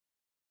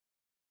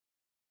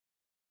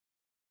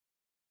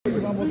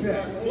almost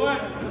there. What?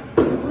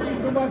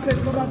 Nobody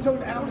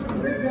told Alex to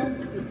beat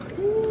them.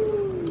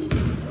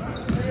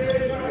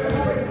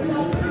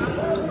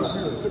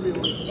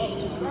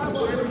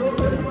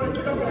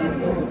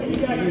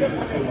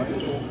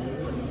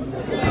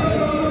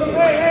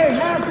 Hey,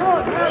 half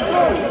court.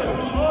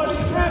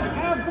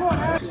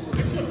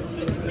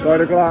 Start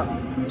the clock.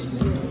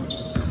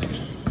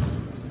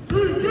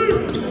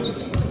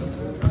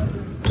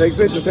 Take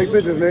pictures,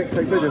 Nick.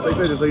 Take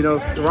pictures so you know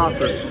the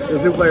roster.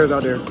 There's new players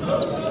out there.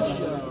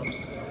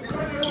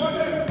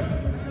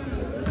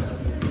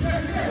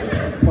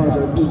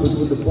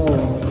 With the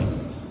ball.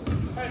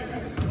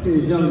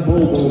 Here's young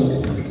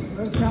Bobo.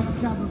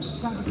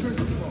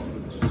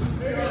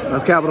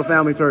 That's Capital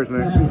Family Church,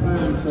 Nick.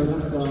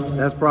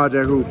 That's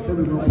Project Hoops. Hey,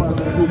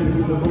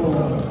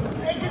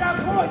 get out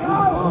court, yo!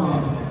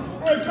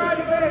 Hey, try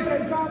to get it.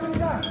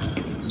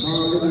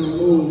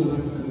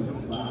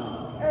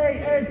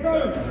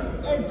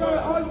 Hey, sir,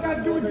 all you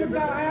gotta do is get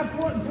down half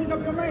court and pick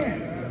up your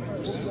man.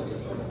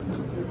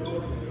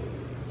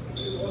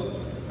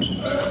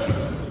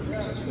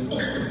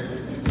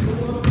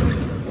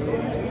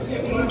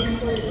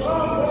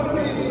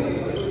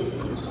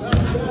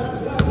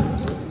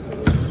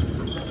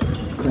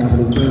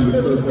 Capital Family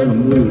Church on the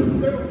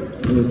move.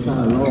 Little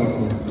Ty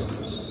Lawson.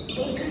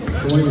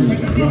 Swing,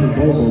 young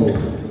Bobo.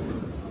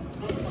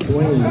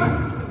 Swing.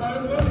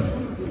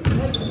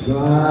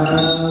 Drive.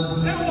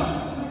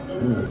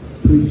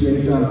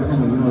 Appreciate y'all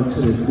coming out to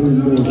the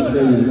Greenville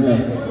State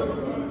Left.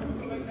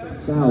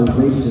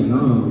 Salvation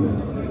Army.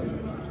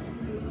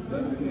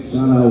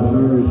 Shout out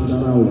Bird,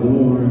 shout out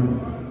Warren.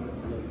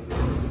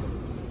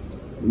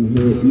 We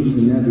here each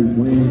and every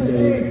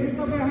Wednesday.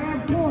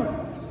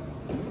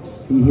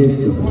 He hits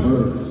the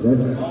first.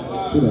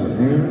 That's to the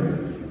Aaron.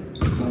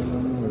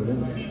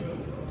 That's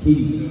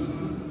Keith.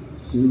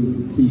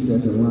 Keith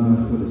at the line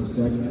for the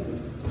second.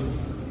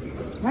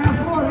 Half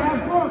court.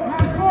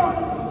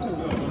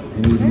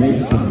 And he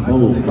makes some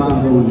bold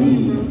 5-0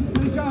 lead.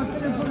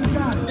 Capital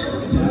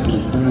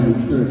Family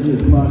Church.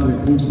 Here's Project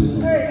Hoopers.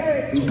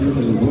 He's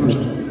looking to work.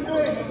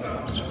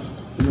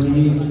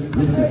 Swing.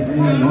 Mr.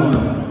 Aaron on.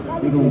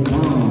 He gon'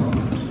 bomb.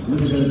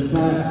 Look at the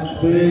top.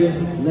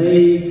 Spin. Lay.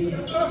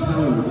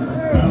 Count.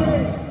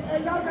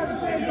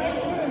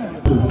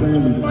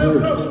 Family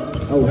Church.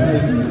 Oh,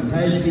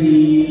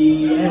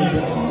 Hazy.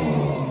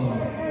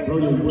 Blow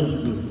your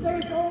whistle.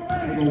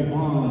 Go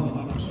on.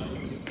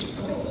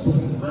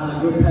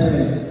 Good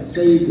pass.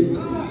 Save it.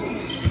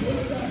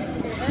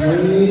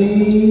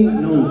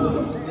 Swing. No.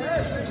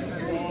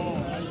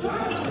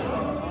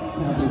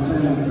 Capital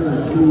Family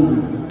Church.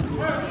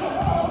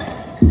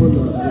 Pull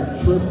up.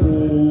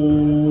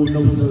 Triple.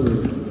 No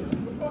serve.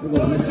 We're going to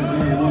let the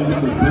man on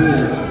with the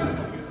bridge.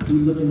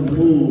 He's looking to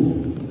move.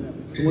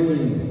 Swing.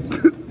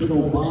 Big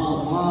ol'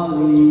 Bob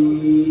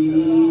Marley.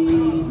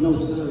 No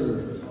sir.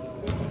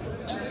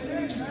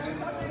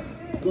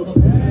 Good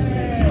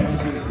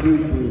pass.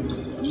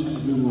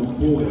 Easy on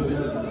board.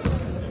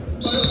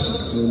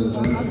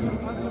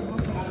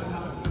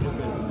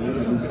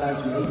 It's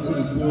actually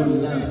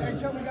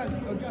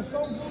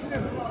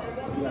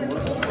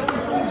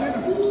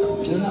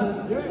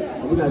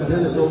 1849. We got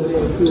Dennis over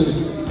there too.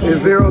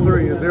 It's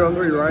 0-3. It's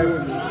 0-3, right?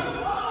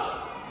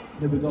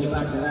 Here we go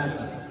back to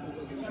action.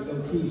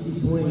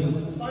 Keep swinging.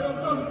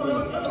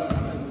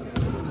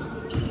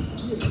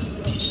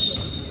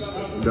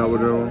 Double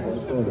dribble.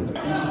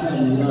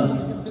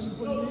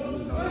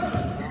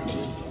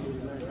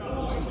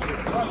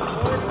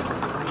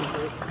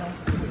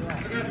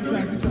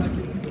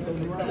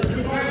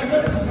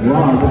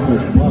 Wow, with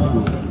the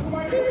bucket.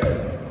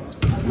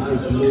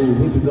 Nice move.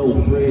 Here we go,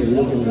 Fred.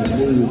 Looking at the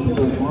move. Here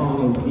go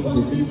Vaughn.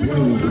 Keep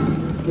swinging.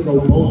 Here go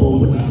Bobo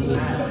with the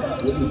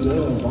snap. Here we go,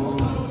 Vaughn.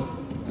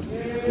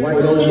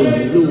 Right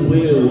over Blue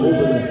Will,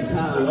 over to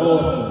Ty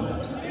Lawson.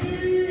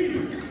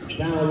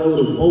 Down low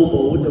to Bobo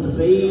with the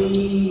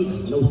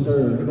fade. No sir,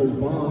 here goes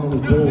Bond on the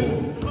board.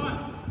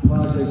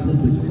 Project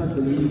Hoopers cut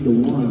the lead to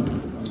 1.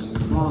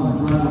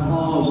 Bond drive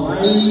hard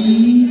right.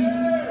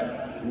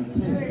 And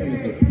can't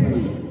finish the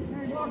play.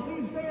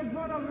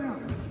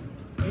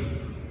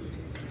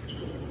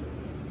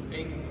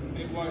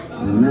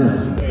 And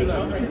that's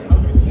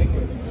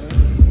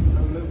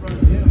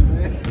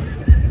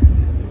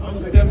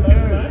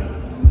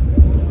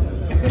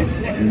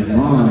and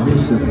Vaughn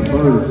hits the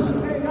first.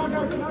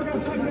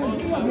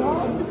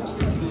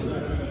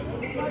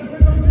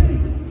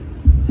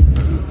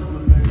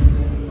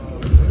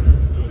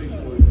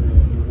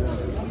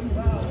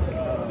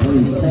 And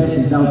he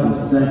passes out the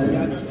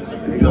second.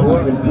 You know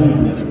what?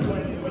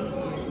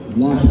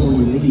 1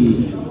 point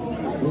lead.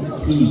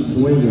 Let's keep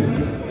swinging.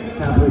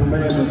 Capital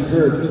Family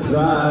Church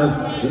drive.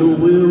 Blue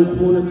Will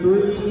corner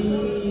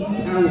 3.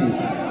 Count it.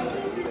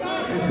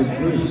 That's a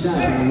good shot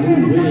by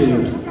Blue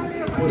Will.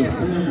 For the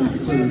Family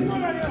Church.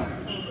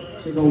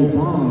 They go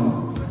bomb.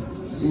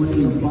 Swing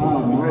the Bob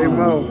Marley. Hey,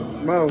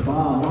 Mo.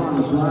 Bob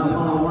Marley drive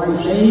on right.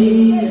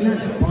 Hey, and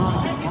that's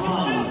Bob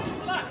Marley.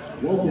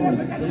 Welcome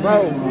to the Mo.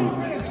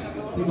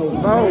 They go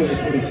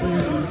for the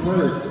Family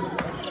Church.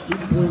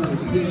 swings the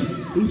key.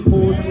 He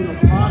pulls from the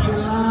parking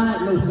lot.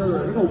 No,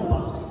 sir. He go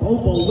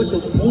Bobo with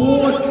the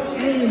board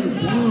and the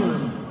gun.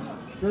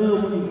 Sir,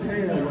 when he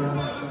came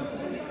around.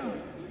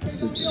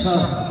 It's a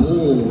tough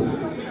ball.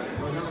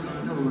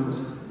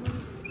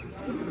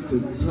 It's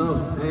a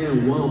tough and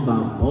one by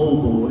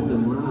Bobo at the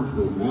line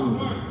for one.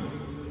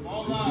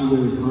 Let's see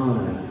where it's hard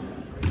at.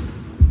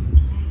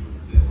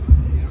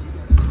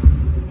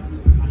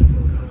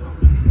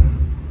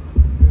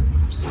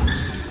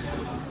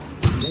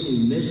 Then he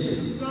missed it.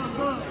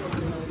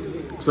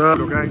 What's up,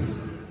 okay?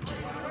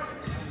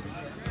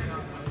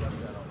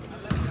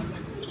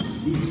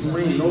 He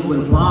swing over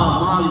the Bob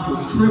Marley for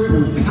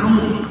triple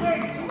counter.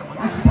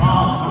 That's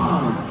Bob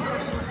Marley.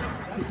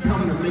 He's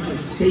coming to make a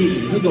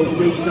statement. He go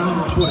Jay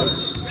Sean for it.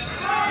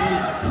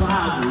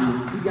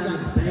 He got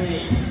his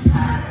bag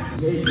packed.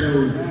 There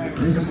goes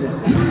Mr.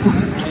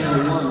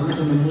 And one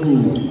making the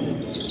move.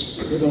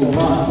 They go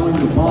Ross swing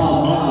the Bob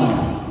Marley.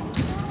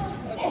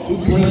 He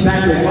swings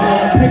back to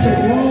Ross. Pick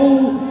and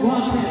roll.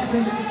 Ross can't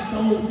finish his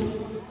stone.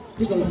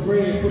 He go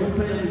Fred for the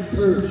family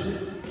church.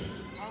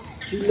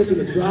 He's looking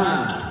to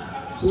drive.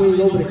 Swing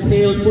over the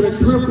Kales for the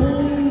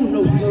triple.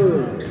 No sir.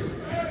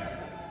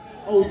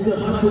 Oh, good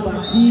hustle by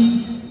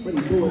Keith, but he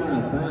threw it out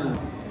of bounds.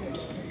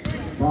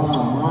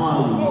 Bob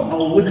Marley.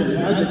 Oh, with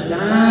another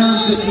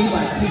dime. Good move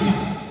by Keith.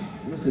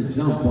 That's a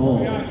jump ball.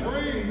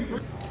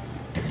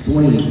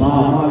 Swing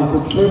Bob Marley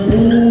for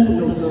triple.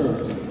 No sir.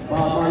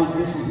 Bob Marley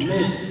just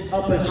missed.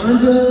 Up and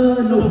under.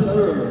 No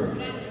sir.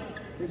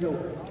 Here go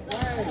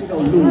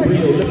Lou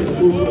Will. Look at the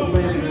move for the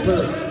family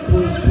church.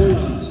 Pull,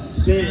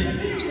 spin.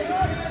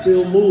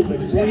 Still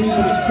moving, swing for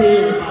the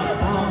steal by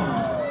Bond.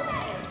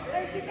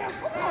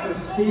 The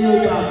steal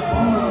by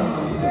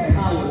Bond with the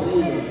power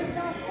leader.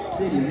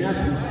 City,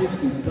 Neptune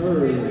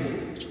 63rd.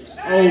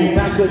 Oh,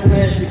 back up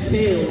past the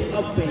tail,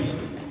 up fake.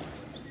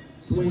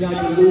 Swing out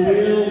to Lou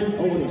Will,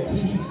 over the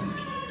Keith.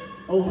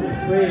 Over the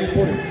Fred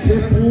for the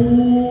triple.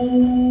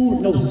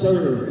 No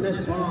serve, and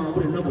that's Bond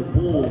with another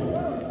ball.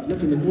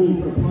 Looking to move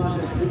for the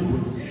Project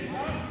Troopers.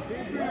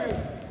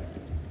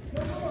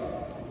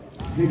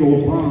 Big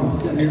old Bond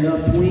setting it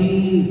up,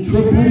 tween,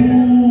 triple,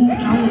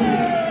 counter.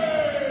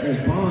 And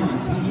Bond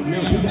is heating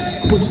up. He got a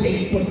quick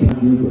 8-foot.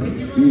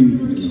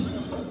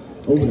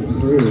 Over the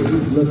third,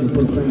 he's looking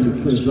for the family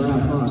trip,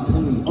 drive hard,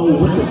 tween. Oh,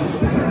 what the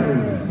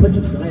bang? Put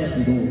your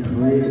glasses on,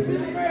 Fred.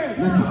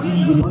 That's the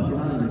easy one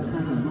out of the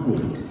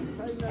timeout.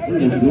 There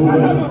you go.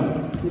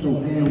 Big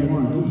old and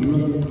one, he's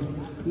looking.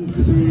 He's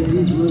spinning,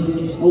 he's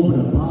looking. Over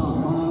the Bob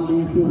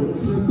Marley for the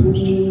triple.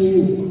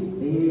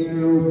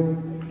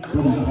 Air. Up,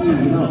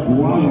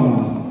 wow.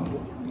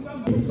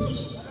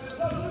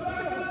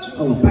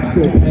 Oh,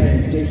 backdoor pass,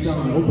 Jay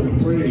Sean over the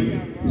Fred.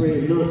 Fred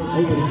looks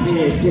over the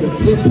head for the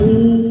triple.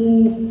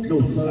 No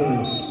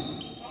serve.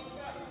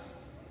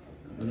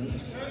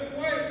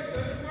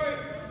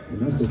 And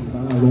that's the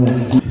foul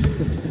on.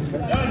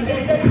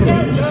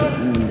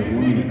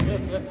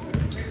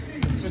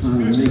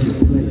 Trying to make a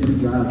play.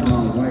 Drive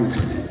hard right.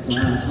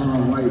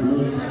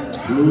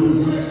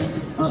 Looks.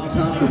 Up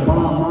top the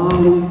Bob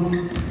Marley.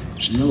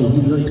 No, he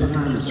looks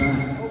behind the back.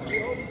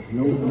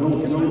 No.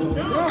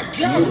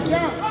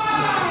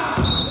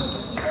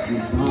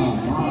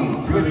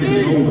 Turning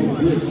it over.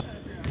 Good.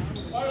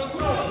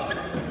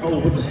 Oh,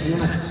 with the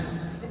snap.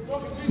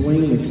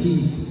 Swing the key.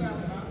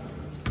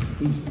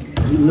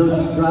 He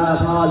looks, drive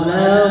hard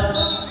left.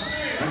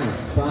 That was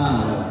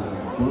foul.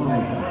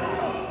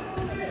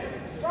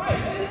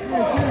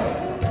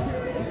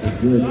 That's a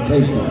good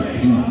take on the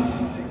key.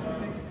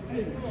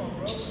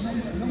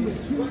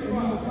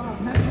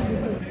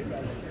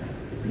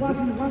 Watch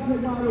it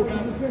wide open.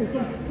 Okay, so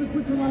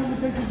put your line and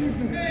take the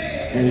defense.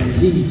 And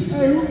Keith.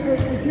 Hey,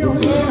 kill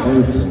him.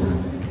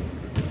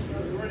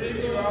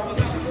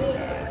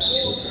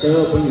 Stay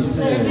up when you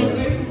can.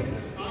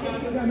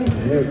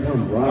 Here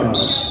comes Rob.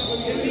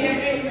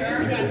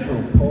 Here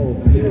comes Paul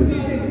Pierce.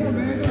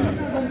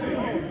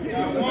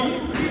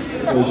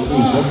 Oh,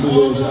 Keith, let's do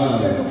those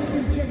out.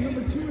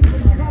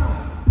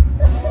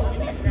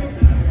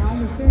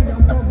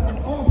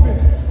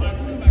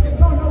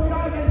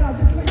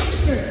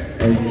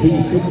 And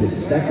Keith hit the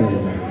second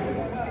one.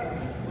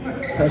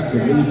 Costa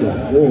Rica,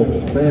 fourth,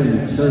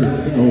 family church,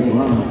 no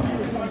wrong.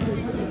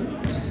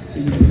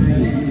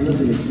 T-Pain, he's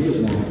looking to get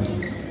one.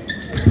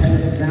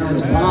 Pass down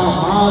to Bob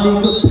Marley.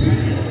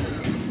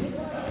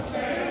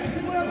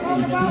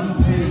 And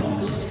T-Pain.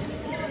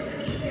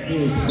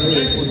 Here's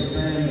Fred for the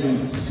family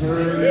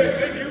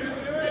church.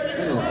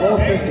 And an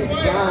offensive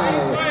foul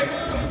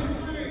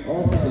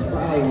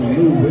on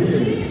Lou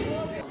Will.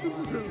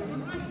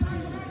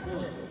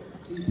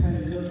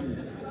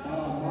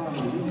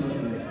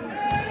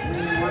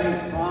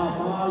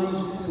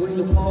 Swing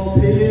to Paul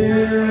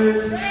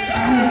Pierce.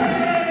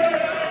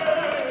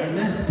 And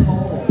that's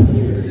Paul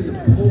Pierce in the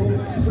corner.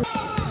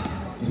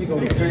 Here go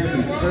the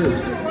family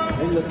church.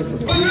 They looking for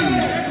food.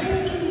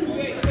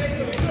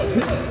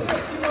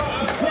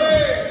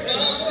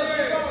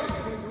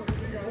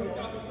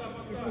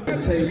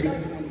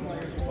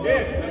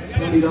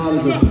 $20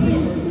 a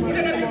piece.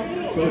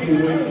 Turkey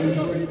wings,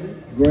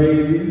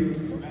 gravy,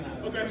 string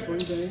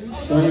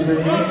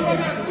beans,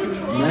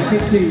 mac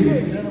and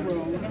cheese,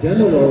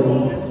 dinner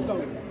roll,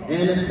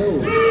 and a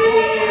soda.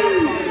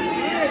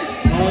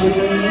 Party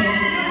beans,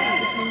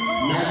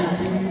 mac and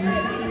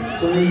cheese,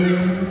 string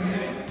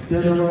beans,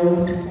 dinner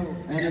roll,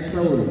 and a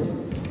soda.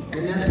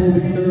 And that's what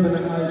we serving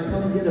tonight.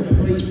 Come get a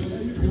plate.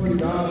 $20,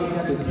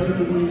 got the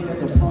turkey wings, got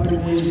the party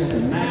wings, got the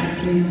mac and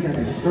cheese, got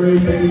the string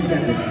beans,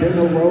 got the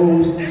dinner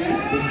rolls, the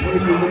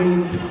turkey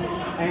wings,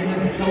 and the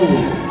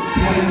soda.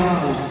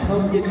 $20.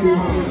 Come get your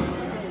plate.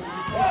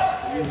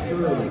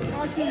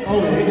 Oh,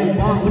 they gonna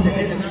bomb with the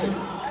end of the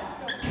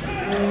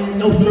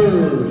no sir.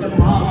 The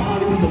bomb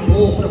party with the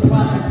ball for the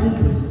Project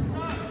Coopers.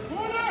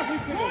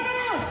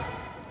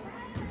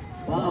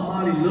 Bob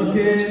Marley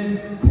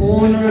looking,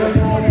 corner,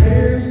 Paul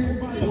Pierce.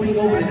 Swing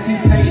over to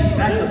T-Pain,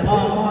 back to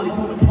Bob Marley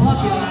from the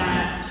parking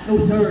lot. No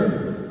sir.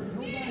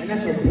 And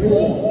that's a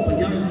ball for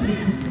young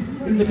Keith.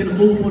 He's looking to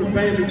move for the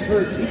family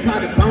church. He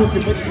tried to bounce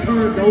it, but he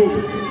turned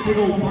over. Here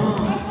go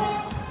Bomb.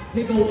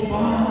 Here go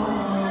Bomb.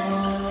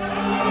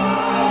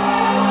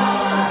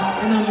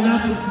 And I'm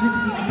not from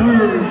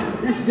 63rd.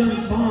 That's young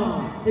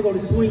Bomb. Here go to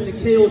swing the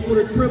kills for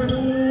the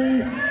triple.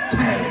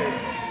 Cash.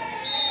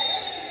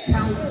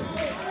 Count.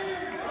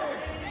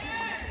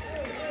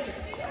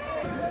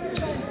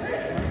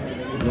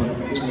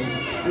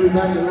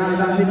 Everybody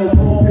line out, here go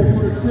Paul Pierce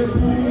for the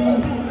triple.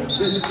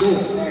 Let's go.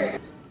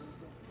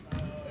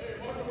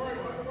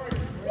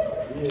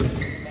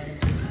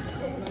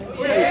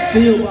 Yeah.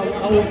 Still, I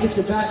gets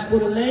the back for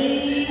the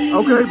lane.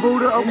 Okay,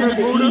 Buddha. Okay,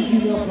 Buddha.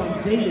 Easy one from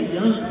Jada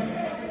Young.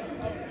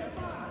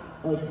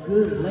 A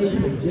good lay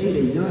from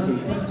Jada Young. And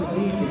touch the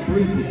lead for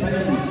 3 for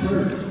Family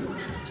Church.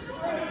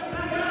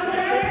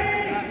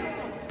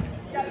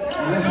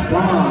 And that's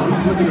Bomb.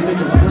 He's looking to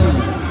make a play.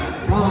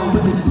 Bomb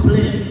with the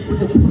split, with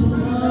the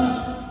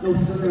pull-up. No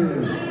sir.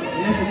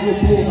 And that's a good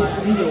pull by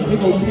Gio. Here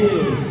go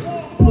Kills.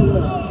 Pull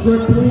up.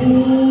 Triple.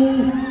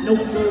 No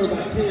sir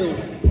by Kills.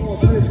 Paul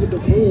Pierce with the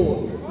ball.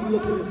 He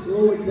looking to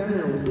slow it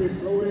down. He said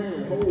slow down.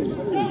 Hold.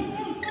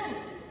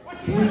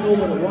 Swing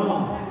over the Rob.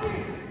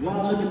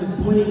 Rob looking to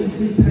swing and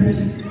T-Pain.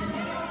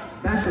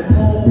 Back to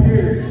Paul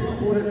Pierce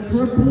for the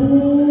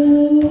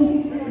triple.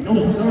 No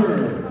sir.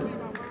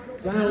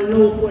 Down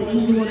low for an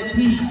easy one to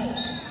keep.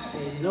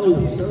 And no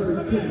sir.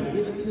 Couldn't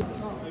get it.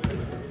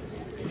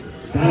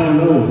 Down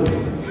low.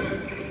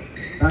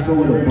 Back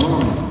over the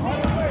Bomb.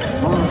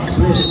 Bomb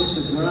split with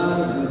the drive.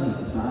 That's a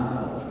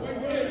foul.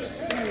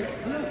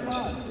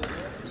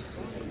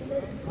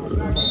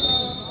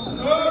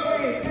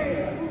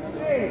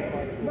 Hey,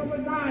 number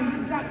 9,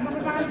 you got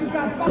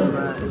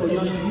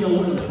Young Gio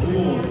with the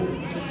ball.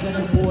 The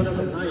second ball,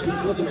 number 9. He's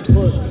looking to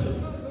push.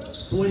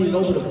 Swinging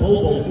over the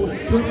Bobo for the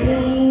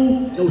triple.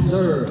 No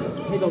sir.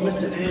 Here go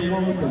Mr.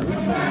 N1 with the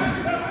rebound.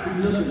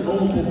 He's looking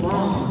over for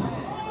Bomb.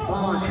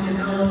 Bomb in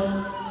and out.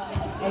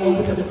 Oh,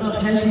 with the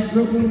up-heavy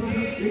dribble.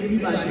 Big T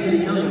by Jada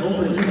Young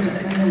over to Mr.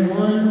 N1.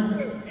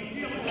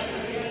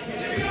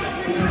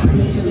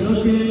 He's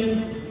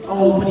looking.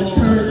 Oh, when he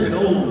turns it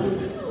over.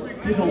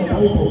 Here go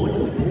Bobo with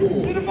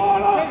the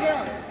ball.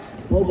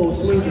 Bobo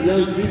swings to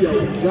Young Gio.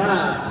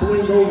 Drive.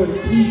 Swing over the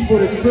keys for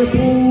the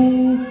triple.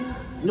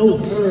 No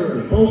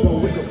sir. Bobo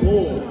with the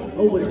ball.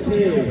 Over the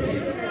kill.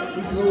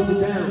 He slows it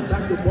down.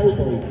 Back to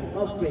Bobo.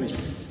 Up fake.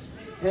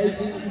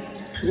 Hezzy.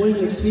 Swing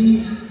the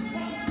keys.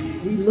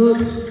 He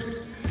looks.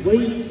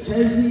 Wait,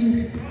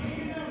 Hezzy.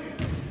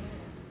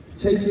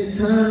 Takes his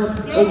time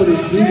over to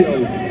Gio.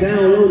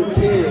 Down low to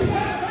kill.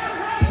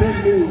 Spin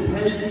move.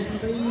 Hezzy.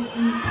 Fade.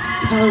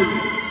 Turn.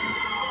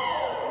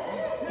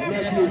 And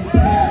that's his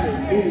pattern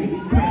move. He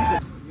cuts the.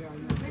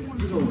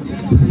 He goes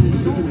T-Pain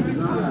looking to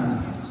drive.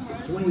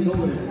 Swing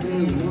over to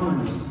N1.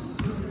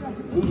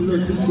 He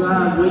looks to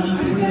drive, wait,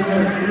 swing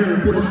over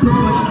for the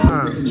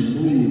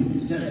triple.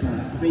 Move, step back,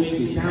 face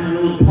it, down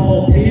low to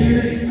Paul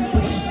Pierce.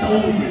 But he's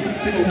sold.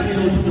 They gonna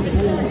kill with the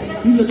ball.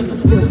 He looking to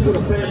push for the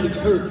family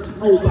church.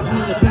 Oh,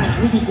 behind the back,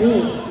 where he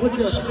going? With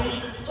the fake.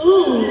 Ooh!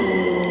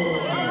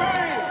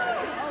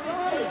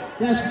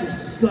 That's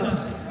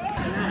disgusting.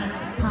 And that's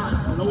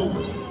hot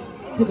over.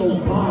 Here goes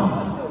Bomb.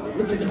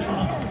 Looking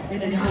up,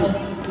 in and out.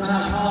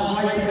 Drive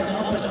hard right to the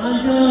up and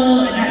under.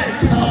 And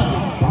that's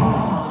tough.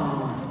 Bomb.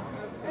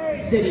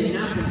 Sitting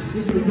out from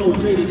 6 years old,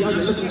 Jada Young,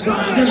 looking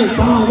dry. Then goes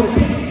Bomb with a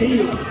big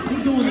steal.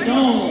 He's doing it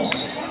all.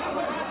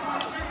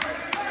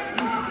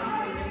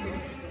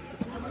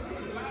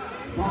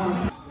 Bomb.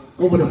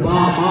 Over the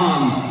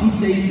Bomb. He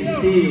stays in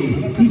still.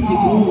 Keeps it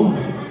going.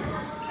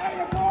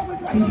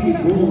 Keeps it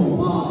going.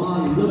 Bob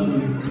Marley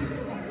looking.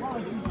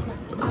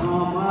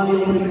 Bob Marley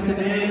over to Mr.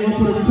 N1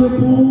 for the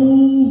triple.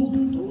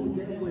 Hold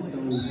that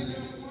window.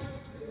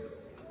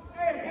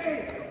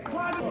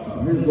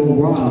 Here's go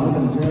Rob. Look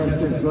at the jazz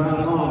step drive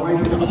hard right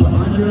to the upper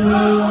under.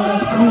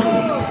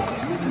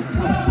 This is a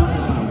tough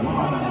bucket by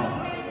Rob.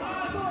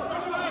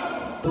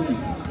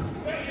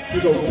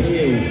 Here go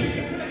Kills.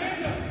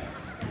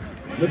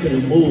 Look at the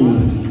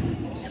move.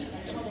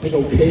 Here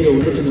go Kale,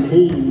 look at the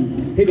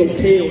move. Here go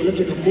Kale, look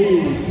at the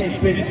move. Can't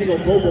finish. Here go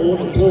Bobo on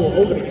the ball.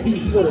 Over the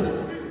keys for the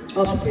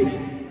up fake.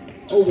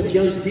 Over the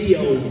Young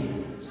Gio.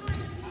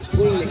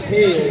 Swing the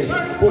kill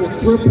for the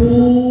triple.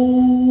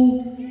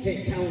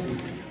 Can't count it.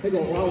 They go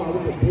Wawa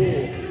with the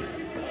bull.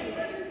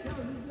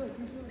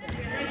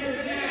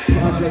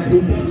 Project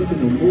Hoopers looking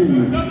to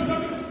move.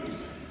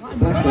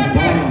 Back to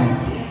bomb.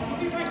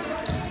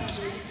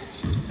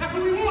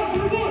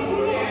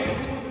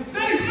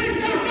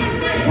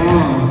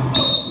 Bomb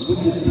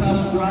with the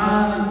tough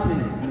drive.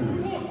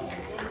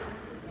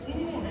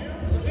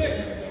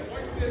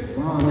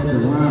 Bomb at the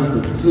line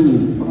for 2.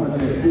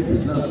 Project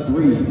Hoopers up 3.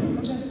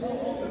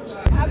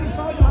 I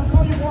saw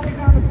you walking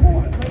down the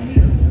court right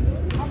here.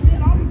 I'm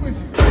being honest with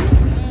you.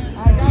 I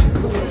got the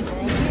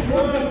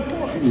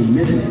court. He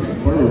missed it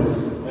first.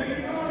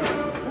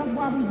 That's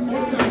why we be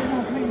working on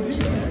playing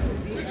defense.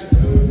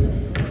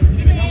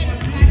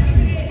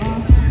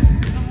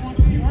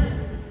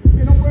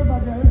 Yeah, don't worry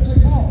about that. Let's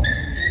take ball.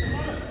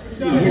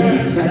 He missed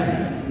the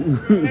second.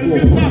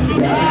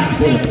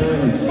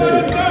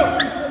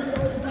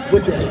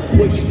 With that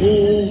quick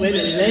move and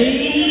the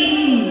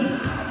lane.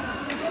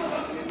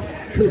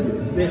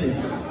 Couldn't finish.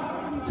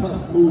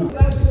 Tough move.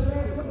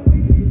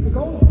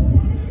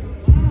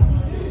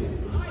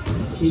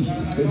 Keith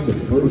hit the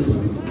first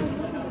one.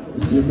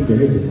 Let's see if we can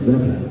hit the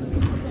second.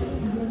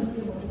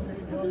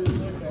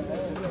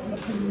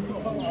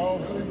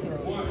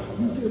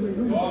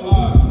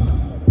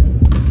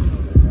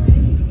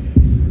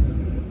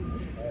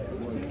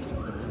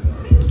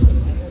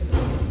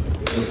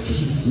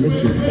 Keith missed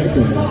the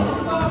second one.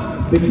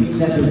 50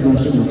 seconds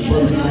left in the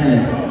first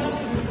half.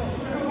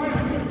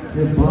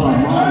 This ball,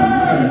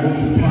 Marley, move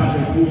the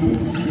Project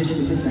Hoopers. This is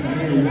just the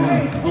air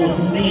one. Oh,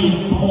 he made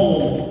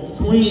ball.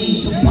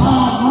 Swing to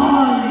Bob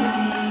Marley.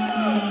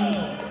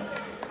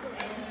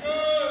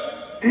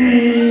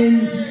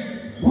 And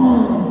 1.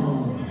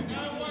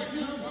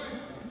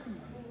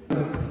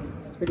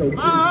 They go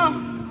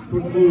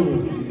quick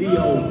move.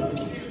 Dio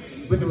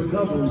with the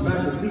recovery. Back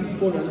to feet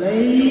for the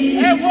lane.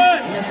 And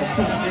that's a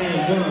tough man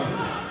run.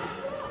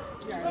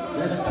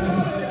 That's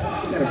Keith.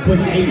 Got a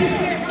quick 8.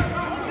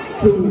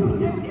 2,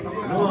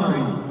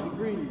 1.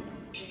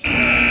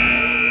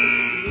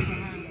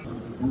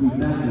 We'll be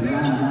back in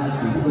line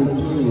nicely. We go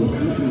kill. We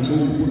can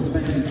move for the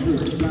second trip.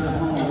 Slide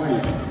on the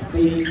right.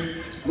 Face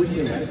with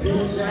the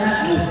this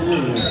side. No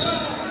forward.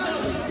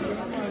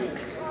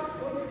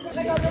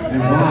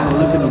 And Ron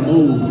looking to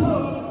move.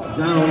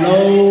 Down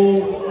low.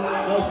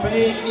 No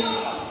fake.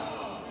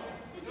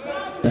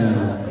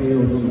 Down.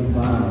 Kills on the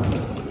 5.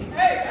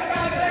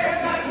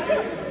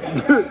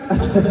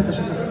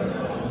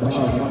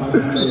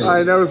 I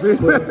ain't never seen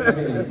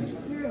that.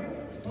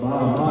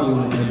 Bob Marley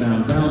went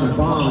down the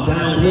bomb,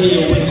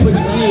 downhill with a quick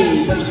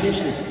fade, but he missed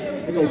it.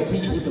 They go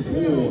Keith with the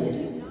ball.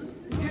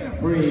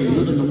 Fred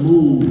looking to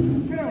move.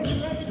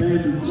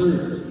 Thank you, Chris.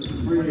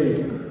 Fred.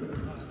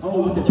 Oh,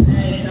 with the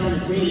pass down to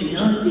Jaden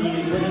Young,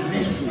 but he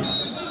missed it.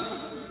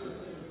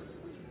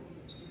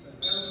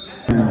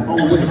 Oh,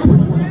 with a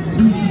quick one.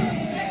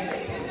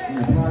 And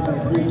the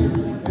Project Hoopers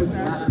puts it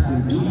out to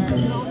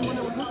defense.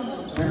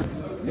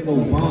 They go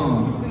bomb.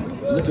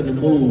 Looking to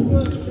move.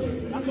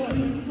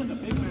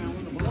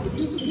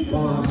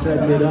 Bond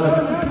setting it up.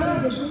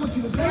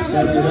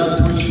 Setting it up.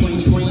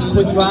 20.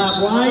 Quick drive.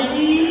 Right.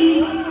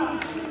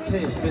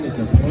 Can't finish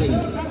the play.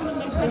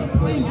 Tight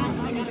play.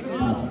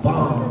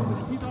 Bomb.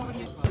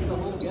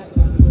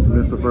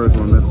 Missed the first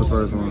one. Missed the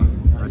first one.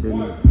 I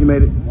didn't. You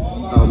made it.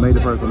 Oh, made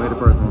the first one. Made the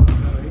first one.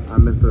 I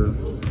missed the.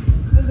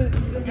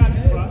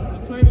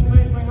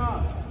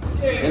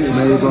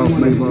 Made both.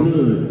 Made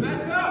both.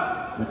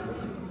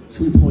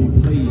 2-point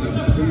plays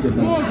completed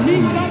by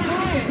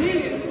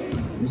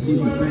Let's see if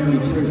the family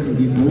church can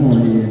get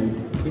going here.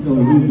 Here go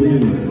Lou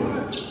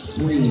Williams.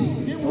 Swing.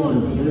 Over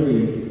to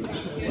Fred.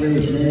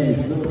 Fred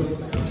Nash.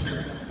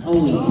 Oh,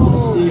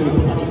 steal.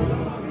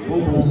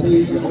 Over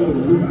saves it over to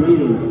Lou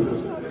Williams.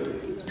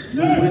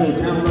 Lou Williams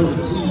down low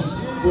the Chiefs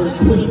for the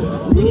quick.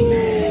 Big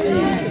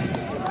man.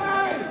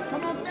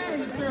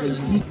 They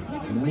keep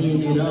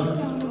laying it up.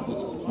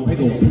 Oh, here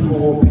goes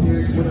Paul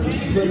Pierce with the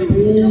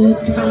triple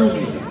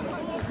county.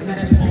 And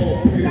that's Paul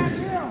Pierce.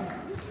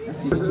 That's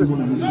the other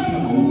one.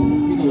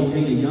 He goes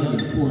Jaden Young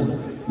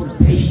for the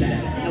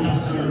payback. No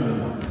sir.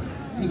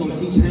 He goes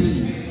T-Pain.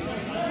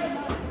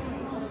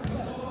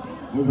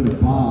 Over to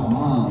Bob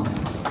Marley.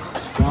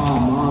 Bob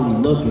Marley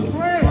looking.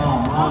 Bob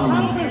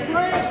Marley.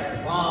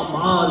 Bob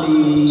Marley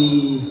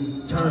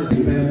turns the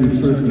family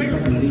church and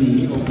company.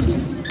 He goes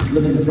keep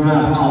looking to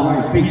drive all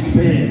right. Big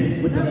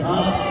spin with the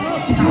up.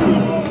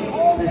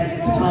 That's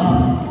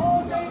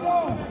tough.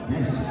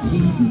 That's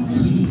Keith.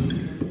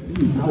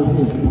 He's out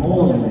here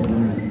balling it,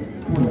 man.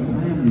 For the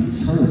family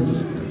church.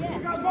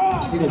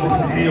 He goes back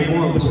to hand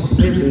one with the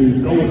spin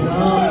move. Goes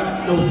up.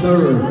 No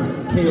sir.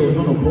 KO's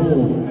on the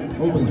ball.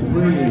 Over the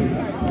Fred.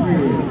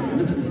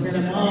 Looking to set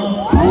him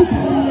up. And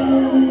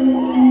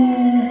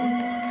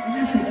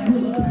that's a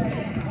good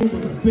pass. Over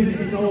the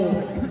finish zone.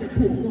 They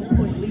pull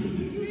 1-point lead.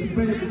 The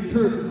family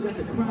church has got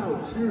the crowd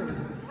cheering.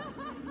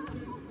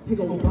 Here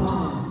goes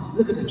Bob.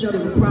 Looking to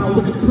settle the crowd.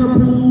 Looking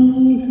triple.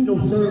 No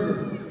sir.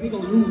 Here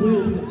goes Lou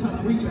Wills with the top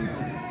rebound.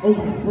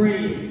 Over the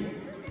Fred.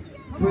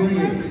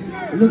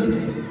 Fred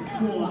looking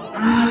for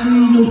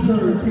Ali. No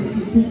sir. Takes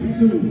it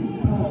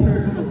 2-2. Paul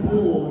Pierce on the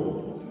board.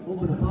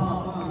 Over the Bob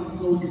Marley. He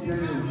slows it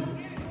down.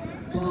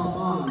 Bob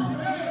Marley.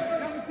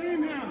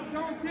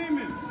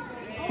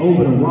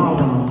 Over to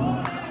Wawa.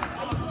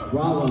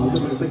 Wawa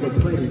looking to make a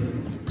play.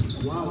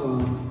 Wawa.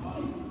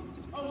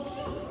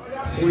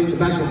 Swings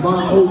back to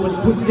Bob. Over.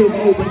 Puts it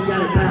over. He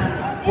got it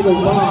back. Over to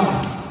Bob.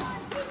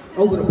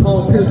 Over to Paul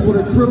Pierce for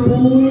the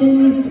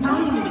triple.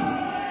 Counting.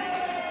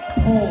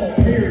 Paul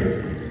Pierce.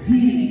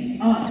 He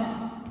up.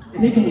 And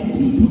they gonna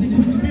keep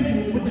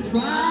with the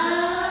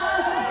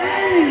drive.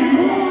 And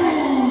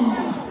one.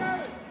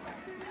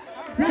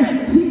 That's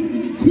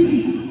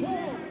Keith.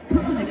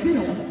 Coming to get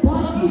a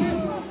bucket.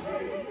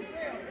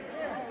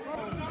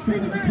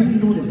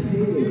 17 on his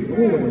head.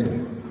 Boy.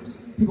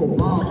 He go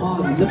Bob,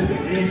 look at the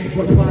answer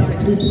for the project.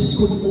 Good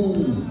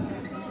move.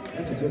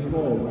 That's a good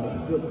call, bro.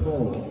 Good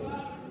call.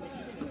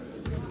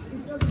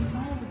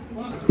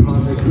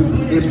 Project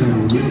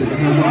inbound. Missed the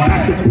hand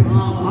back to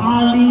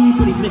Ali,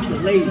 but he missed the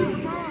lady.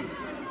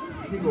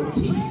 He go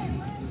Keith.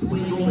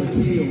 Swing over the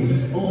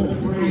kills. Over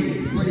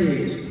Fred.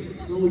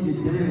 Slows it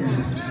down.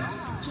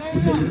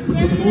 With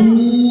the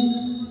move.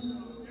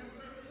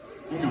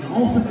 And the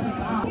offensive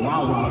foul. Wow,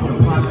 for the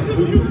project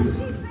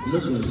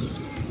looking.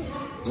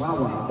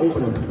 Wawa over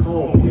to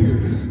Paul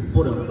Pierce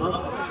for the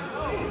up.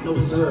 No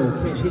sir,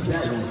 can't hit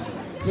that one.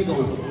 He go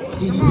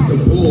keep the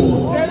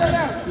ball.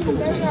 He go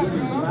keep the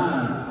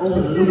drive. Over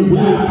to Lou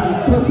Will.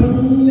 Triple.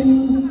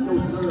 No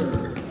sir.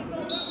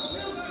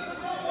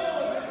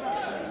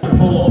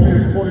 Paul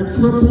Pierce for the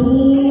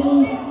triple.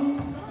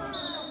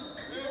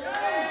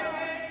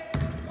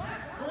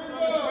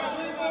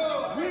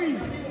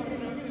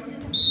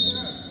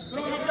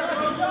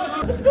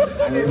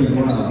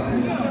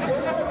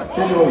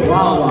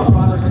 Wawa,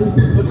 Father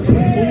Cooper, good move,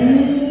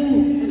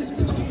 and a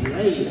tough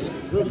play.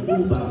 Good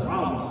move by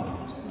Wawa.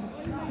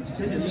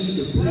 Extended lead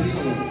to play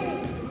for.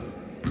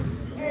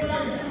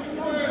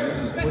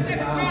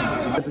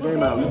 That's the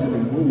game out.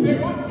 Move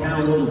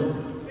down low.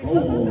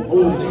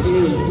 Over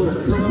kill for the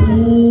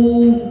triple.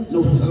 No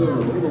sir,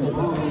 they're gonna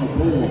bomb on the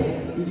board.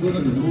 He's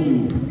looking to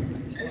move.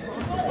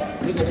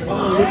 They're gonna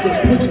bomb with the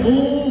quick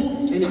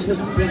move, and it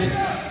couldn't finish.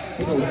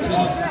 He go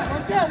Keith.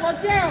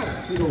 Watch out!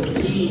 He go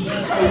Keith. Oh,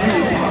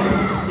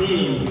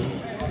 still.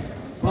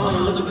 Bond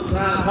look at the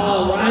drive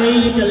hard right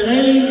with the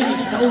lane and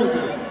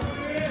shoulder.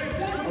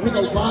 Oh, we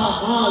go Bob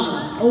Marley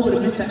over to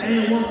Mr.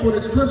 And1 for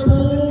the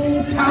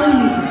triple.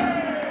 County.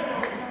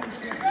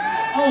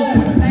 Oh,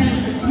 quick pass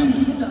to Keith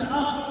with the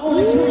up. Oh,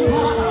 he goes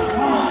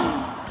Bob.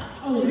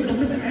 Oh, he goes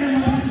Mr.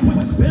 And1 with the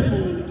quick spin.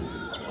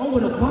 Over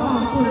to Bob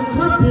for the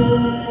triple.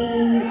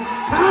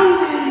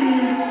 County.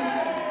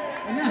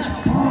 And that's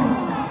Bob.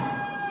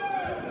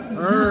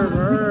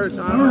 Herb,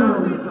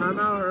 time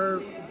out, Herb.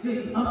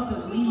 Just up the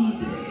lead.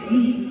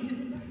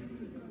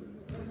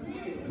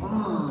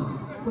 Bond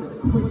for the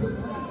quick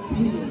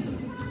steal.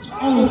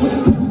 Oh, for the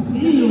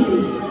steal.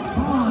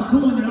 Bond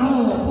doing it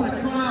all. For the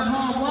drive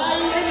hard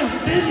right and the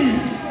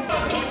finish.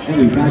 And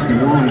we back to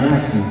live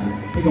action.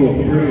 They go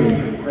Fred.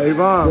 Hey,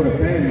 Vaughn.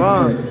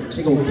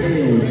 They go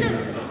Kale.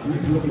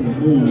 He's looking to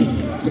move.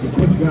 With a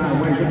quick drive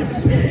right with the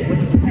spin.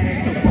 With the pass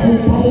to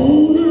Bobo.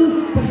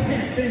 But he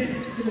can't finish.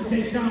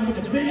 Jay Sean with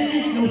the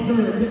finish, no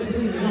sir, couldn't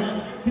clean it up.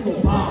 He go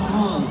Bob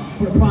Marley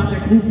for the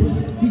Project Hoopers.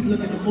 He's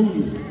looking to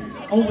move.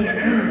 Over to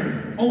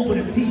Aaron, over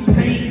to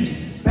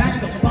T-Pain,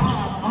 back to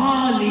Bob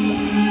Marley.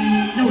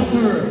 No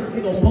sir,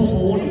 he go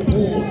Bobo on the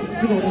board.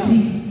 He go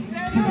Keith,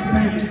 keep the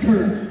family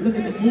church,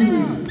 looking to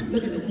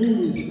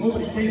move. Over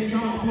to Jay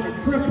Sean for the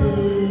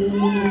triple.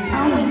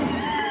 County.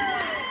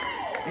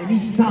 And he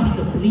stops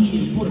the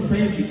bleeding for the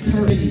family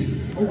church.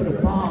 Over to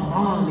Bob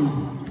Marley.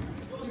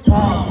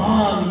 Bob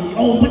Marley,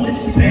 oh with the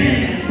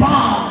spin,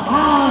 Bob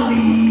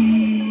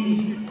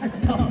Marley. That's a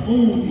tough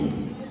move.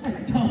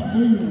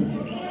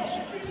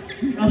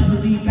 He ups the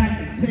lead back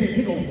to 10.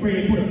 He go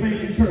Fred for the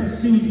family church.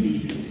 Excuse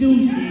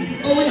me.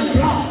 Oh, and a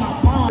block by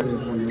Bob. He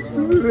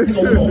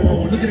go Bobo,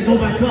 looking to go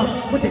back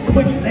up with the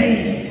quick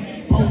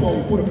lane. Bobo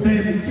for the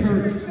family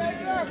church.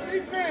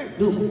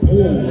 Good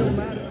ball.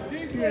 He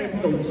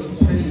go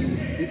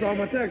T-Pain. You saw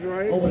my text,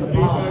 right? Over the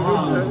Bob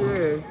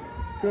Marley. Yeah.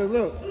 Cause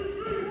look.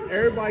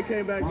 Everybody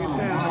came back in town. I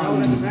know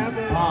that didn't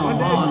happen.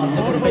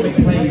 Looking to make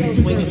a play. He's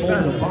swinging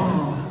over the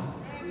bomb.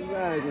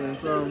 Exactly.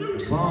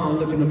 So. Bomb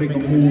looking to make a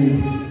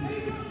move.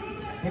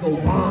 They go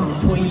Bomb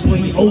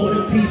 2020 over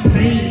to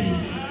T-Pain.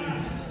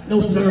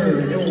 No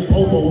sir. They go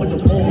Bobo with the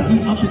ball. He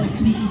up in the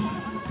Keith.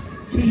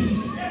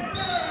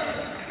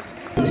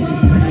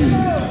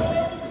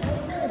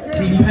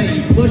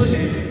 T-Pain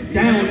pushing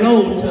down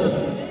low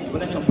to, but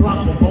that's a block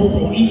for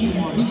Bobo. Easy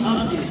one. He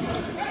ups it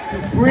to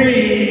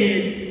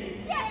Fred.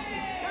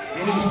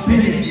 And he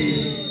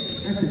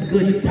finishes. That's a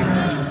good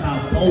dime by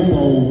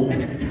Bobo at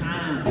the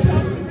time.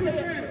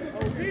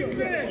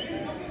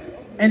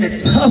 And a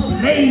tough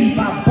lay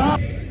by Bob.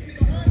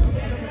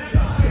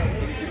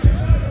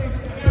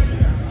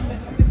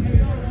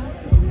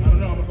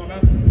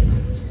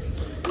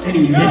 And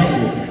he missed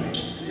it.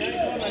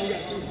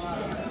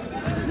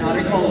 Now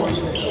they call it.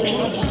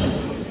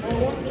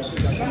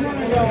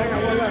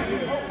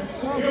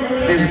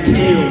 And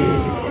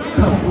kills.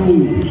 Tough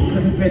move.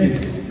 Couldn't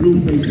finish.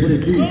 Blueface, what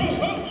it do?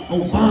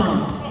 Oh,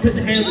 bomb.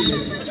 Couldn't handle it.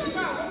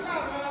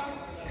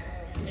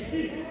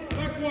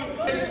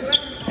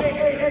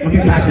 Let me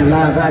back to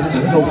live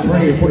action. No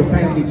prayer for the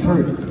family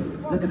church.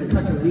 Look at the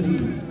cut the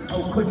lead.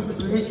 Oh, quick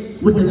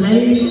split with the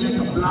leg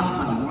and a block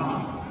by the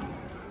rock.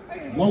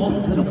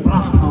 Welcome to the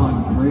block party,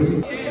 Fred.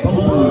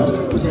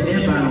 Bobo with the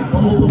inbound.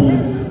 Bobo.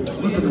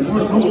 Look at the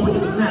work. Oh, with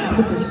the snap.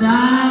 With the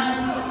side.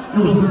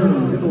 No, sir.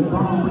 They go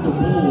bomb with the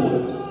ball.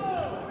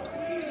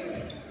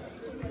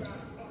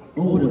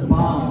 Over the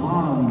Bob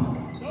Marley.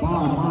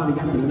 Bob Marley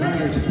got the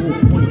last 4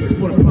 points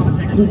for the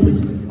Project Hoopers.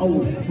 Oh,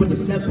 with the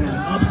step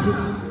back. Upset.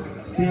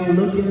 Still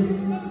looking.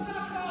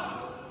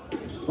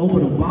 Over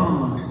the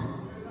bomb.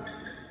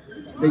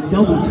 They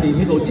double team.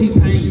 Here go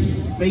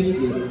T-Pain. Fakes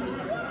it.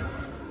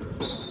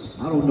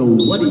 I don't know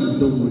what he's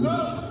doing.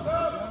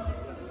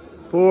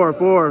 4.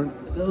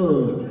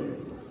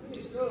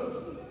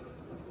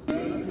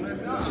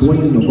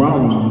 Swinging the Raw.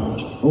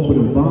 Over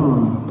the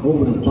bomb.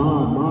 Over the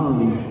Bob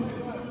Marley.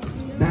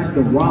 Back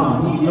to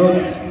Raw. He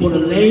looks for the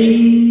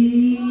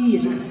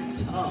lane. And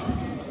that's tough.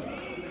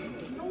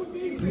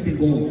 We've been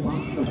going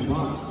box to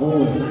box all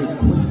night.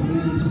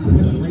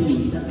 Quick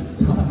lanes.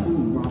 That's a tough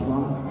move, Raw.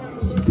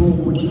 Keep doing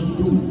what you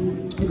do.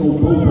 They go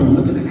Bobo.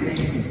 Look at the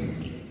action.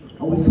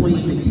 Always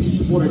swinging the key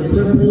for the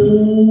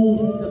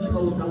triple. The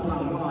close out by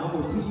Raw. It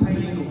goes T-Pain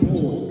on the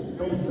board.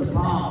 Goes to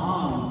Bob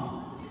Marley.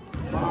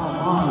 Bob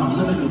Marley.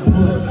 Look at the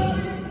push.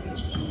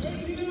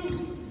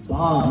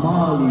 Bob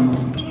Marley.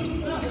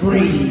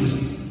 Screen.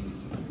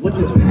 With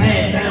the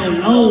pass down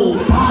low.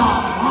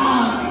 Bob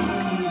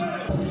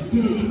Marley.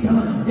 Get it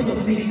done. They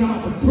gonna take John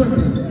for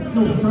tripping.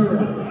 No sir.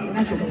 And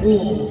that's a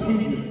ball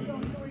continue.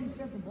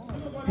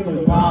 Here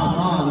goes Bob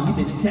Marley. He's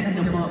been setting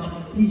them up.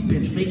 He's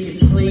been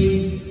making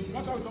plays.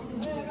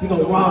 Here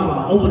goes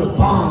Raw over the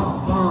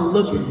bomb. Bomb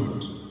looking.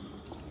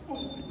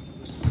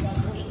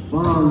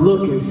 Bomb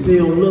looking.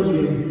 Still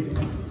looking.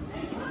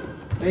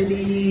 And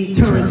he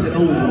turns it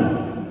over.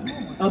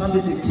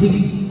 Upset the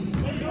Keith.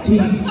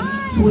 Keith.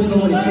 Swing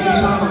on the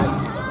tail.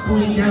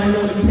 Swing down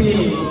on the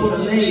tail for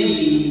the leg.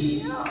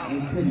 And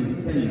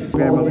finish.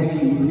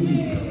 Already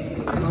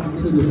lead. Come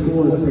to the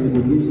score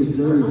table. Get your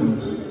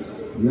jerseys.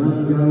 Young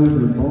girls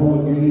and ball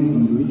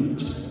game elite.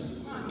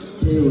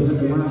 Tails at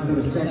the line for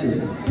the second.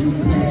 And he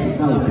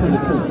passes out. Cut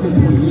it to a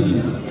 10-point lead.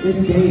 This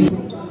game.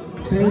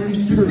 Family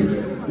Church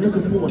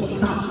looking for a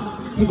stop.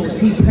 Here go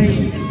T-Pain.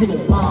 Here go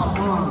Bob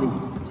Marley.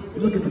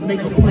 Looking to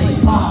make a play.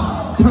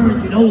 Bob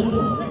turns it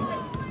over.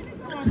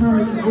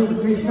 Turns it over.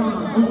 Jason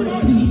over the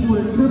key for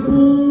the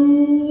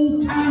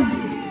triple. County.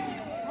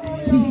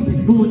 Keith's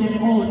been doing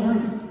that all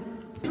night.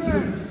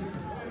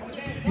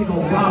 Here go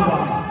Rawa.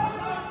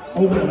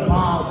 Over the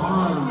Bob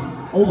Marley.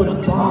 Over the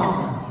bomb.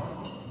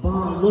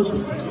 Bomb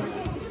looking.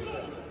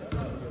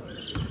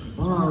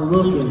 Bomb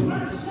looking.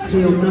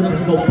 Still nothing.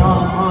 Here go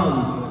Bob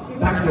Marley.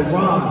 Back to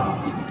Rob.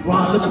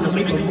 Rob looking to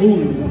make a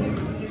move.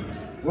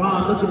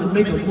 Rob looking to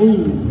make a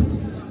move.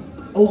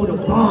 Over the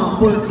bomb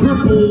for the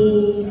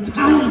triple.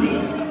 County.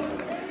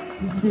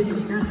 He's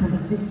sitting down from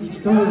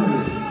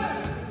 63rd.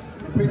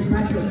 Bring it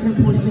back to a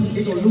 10-point lead.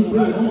 They're going to lose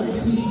really on the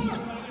key.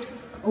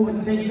 Over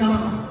to Jason.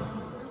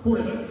 For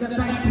the step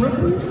back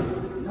triple.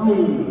 No.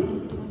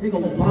 They're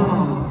going to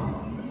bomb.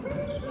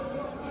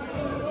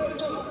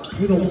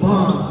 They're going to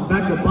bomb.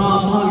 Back to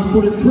Bob Marley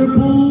for the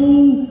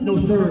triple. No,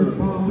 sir.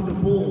 Bomb with the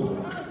ball.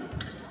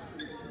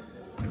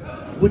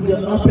 With the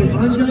up and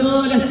under.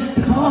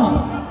 That's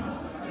tough.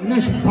 And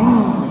that's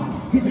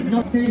bomb. Getting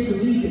enough stands to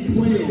lead to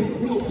 12. They're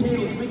going to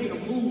making a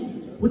move.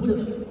 With the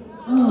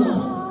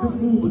good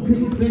move, but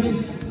couldn't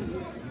finish.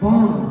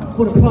 Bomb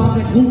for the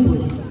Project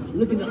Hoopers.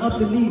 Looking to up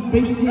the knee,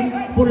 face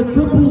it for the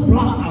triple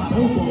block by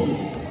Bobo.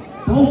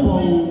 Bobo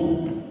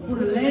for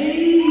the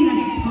lane.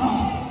 That's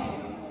tough.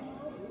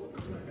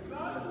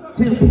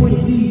 10-point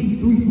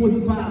lead,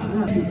 3:45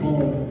 left.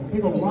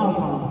 Here go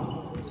Rawa.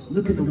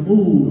 Look at the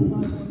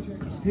move.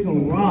 Here go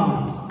Rob.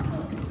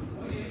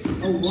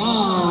 Oh,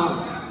 Rob.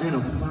 And a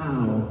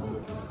foul.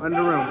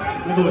 Under rim.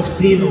 Look at a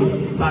steal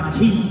by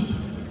Keith.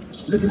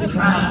 Look at the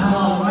drive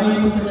ball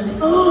right with the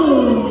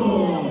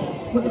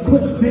with the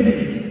quick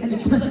finish and the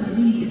touch the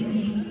lead.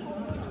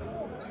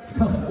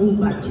 Tough move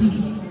by Keith.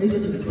 They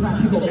look at the clock.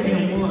 You go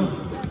and 1.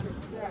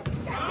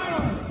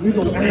 You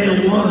go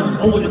and 1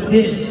 over the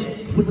dish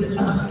with the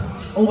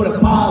over the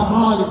Bob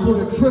Marley for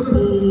the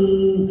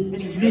triple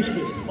and he missed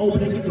it. Over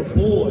they get the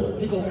board.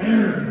 They go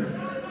Aaron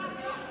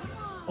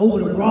over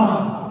the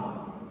Rob.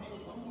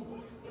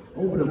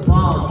 Over the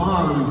Bob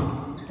Marley.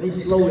 They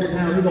slow it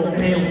down. We go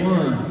and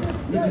 1.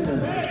 Look at the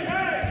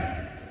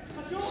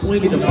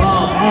swing at the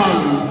Bob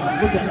Marley.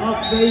 Look at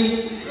up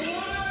fade.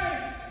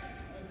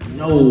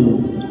 No.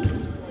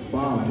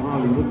 Bob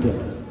Marley with the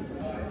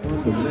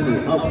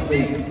fundamental up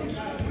fade.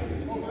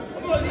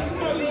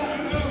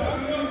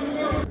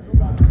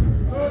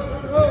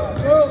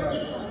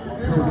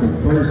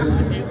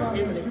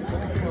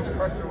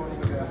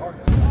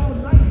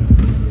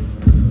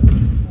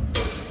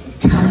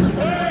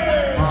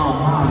 Bob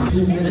Marley, 2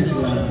 minutes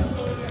left.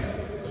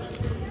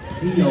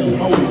 Dio,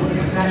 oh,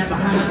 shot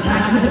behind the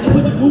back. Look at the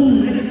push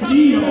move. It's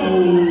Dio.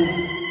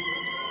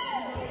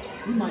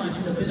 We might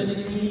just have been in the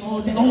game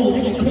all day. Oh,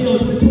 they can kill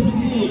the 2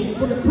 kills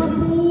for the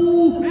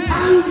triple.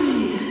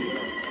 Tiny.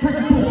 Touch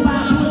it to a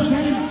 5-point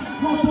game.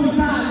 145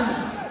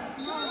 left.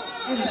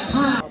 And the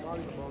time.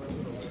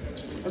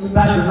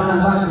 Everybody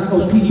reminds us to go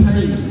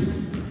T-Pain.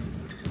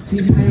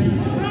 T-Pain.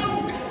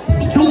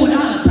 Going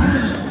out of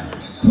bounds.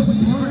 Quick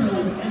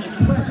turnover and the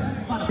press.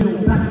 About to go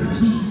back to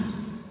Keith.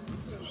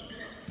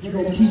 They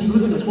go Keith.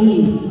 Look at the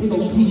move. They go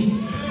Keith.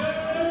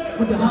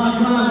 With the hard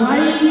drive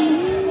right.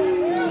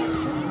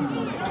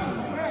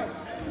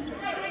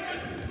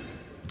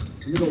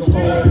 They go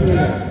Paul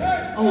Pierce.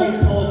 Oh,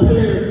 Paul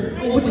Pierce.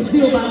 Oh, with the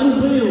steal by Lou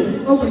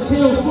Will. Over the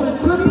kill for the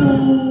triple.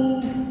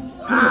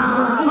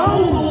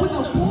 Oh, with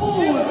the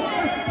board.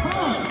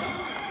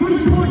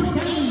 3-point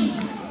game.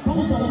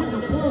 Bobo with the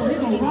ball. They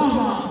go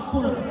rah-rah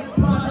for the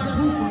Project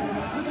Hooper.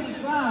 Look at the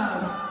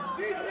drive.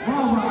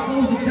 Rah-rah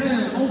throws it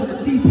down over the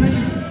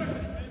T-Pain.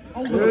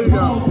 There you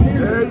go.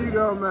 There you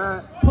go, Matt.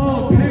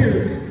 Paul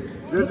Pierce.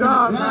 Good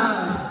job,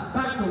 Matt.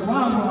 Back to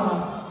rah-rah.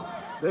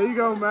 There you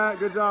go, Matt.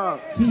 Good job.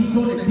 Keith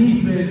on the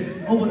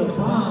defense over the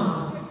bomb.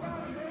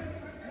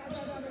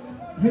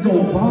 Here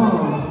go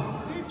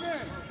bomb.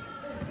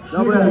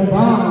 Here go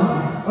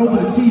bomb over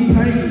the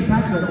T-Pain.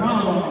 Back to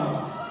rah-rah.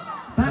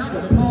 Back to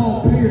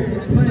Paul Pierce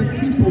and playing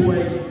keep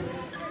away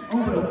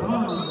over the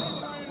bomb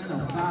and a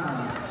foul.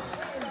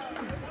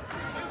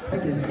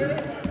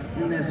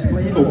 In that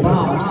spray, he go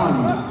bomb.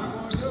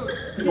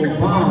 He go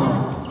bomb.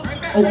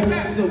 Oh, he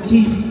go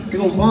Keith. He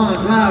go bomb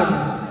driving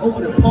over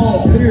to Paul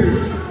Pierce.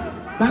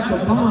 Back to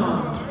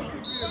bomb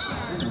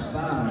and a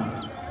foul.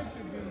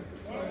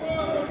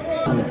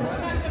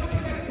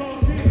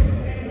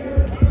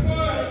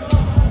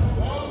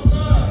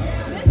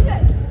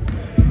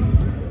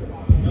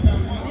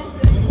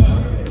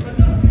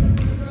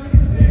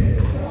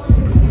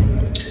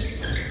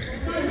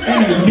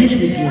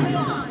 Michigan.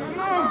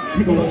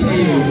 He go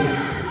Tails.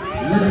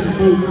 Let us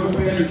move from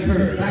Barry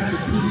Church back to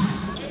Keith.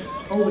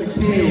 Over the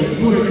Tails.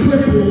 For the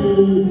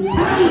triple.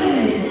 Hey!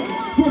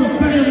 For the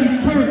Barry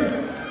Church.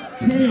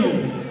 Tails.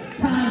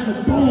 Ties the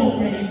ball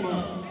game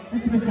up.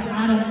 That's Mr. I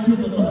don't give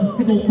a fuck.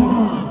 He go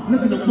Vaughn.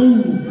 Look at the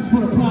move for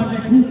the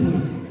Project Hooper.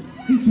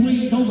 He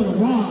swings over the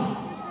rock.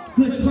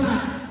 Good try.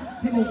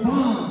 He go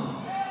Vaughn.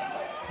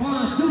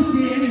 Vaughn shoots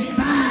it and he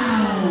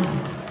fouls.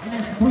 And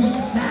that's 3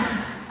 shots.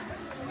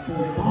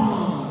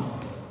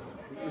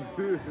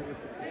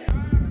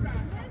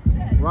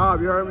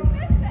 Rob, you heard me?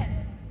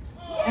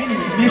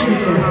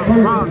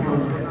 Rob,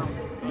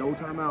 no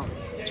timeout.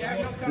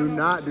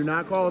 Do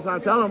not call time.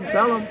 Tell him.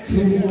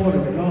 2 more to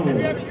go.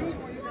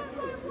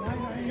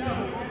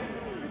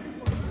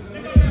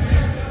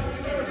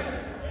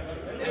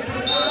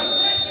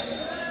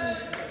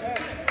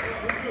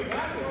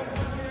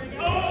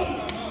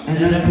 And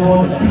then call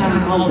the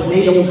timeout, but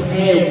they don't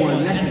have one.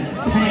 That's an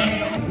attack.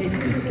 It's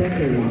the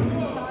second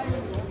one.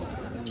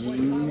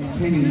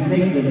 Can you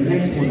make the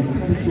next one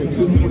come to a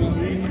 2-point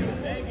game?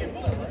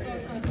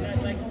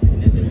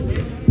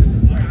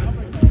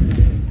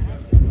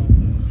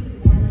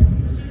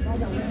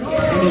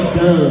 And he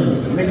does.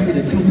 Makes it a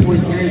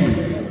 2-point game.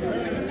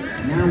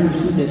 Now we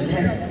shoot the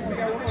attack.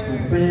 The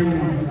family.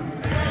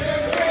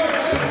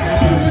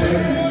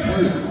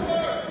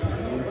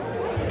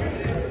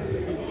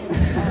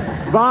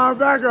 Bomb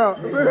back up.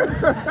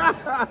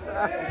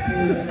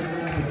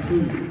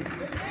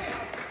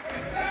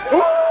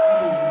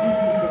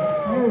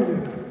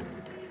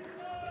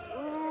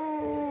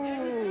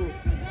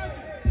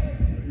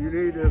 You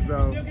need this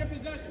though.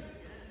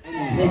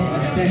 It's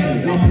the second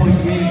 1-point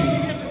game,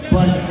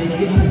 but they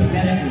get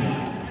possession.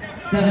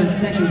 7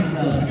 seconds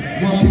left.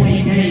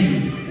 1-point game.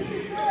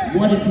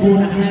 What is going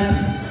to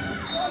happen?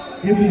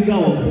 Here we go.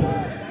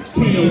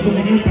 KO from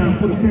the inbound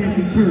for the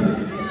Family Church.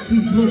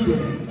 He's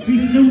looking.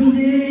 He's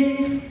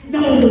shooting.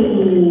 No.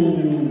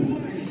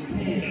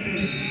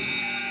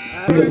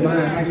 Good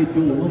man, how you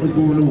doing? What was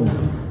going on?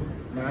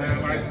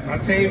 My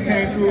team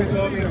came through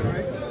for me.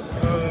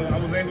 I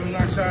was able to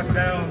knock shots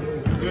down.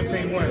 Good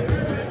team won.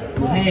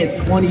 You had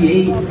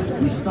 28.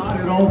 You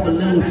started off a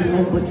little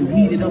slow, but you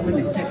heated up in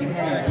the second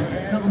half. Was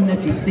it something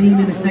that you seen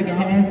in the second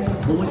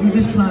half, or was you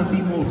just trying to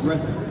be more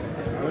aggressive?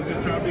 I was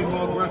just trying to be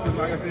more aggressive.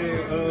 Like I said,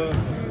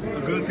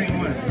 a good team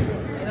win.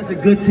 That's a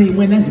good team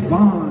win. That's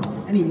Vaughn.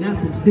 And he knocked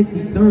him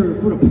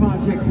 63rd for the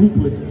Project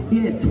Hoopers. He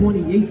had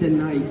 28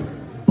 tonight.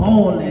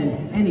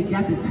 Balling, and he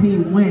got the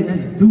team win.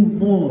 Let's do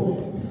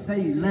more,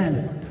 say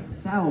less.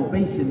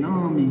 Salvation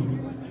Army,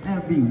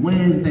 every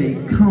Wednesday,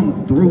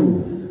 come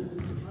through.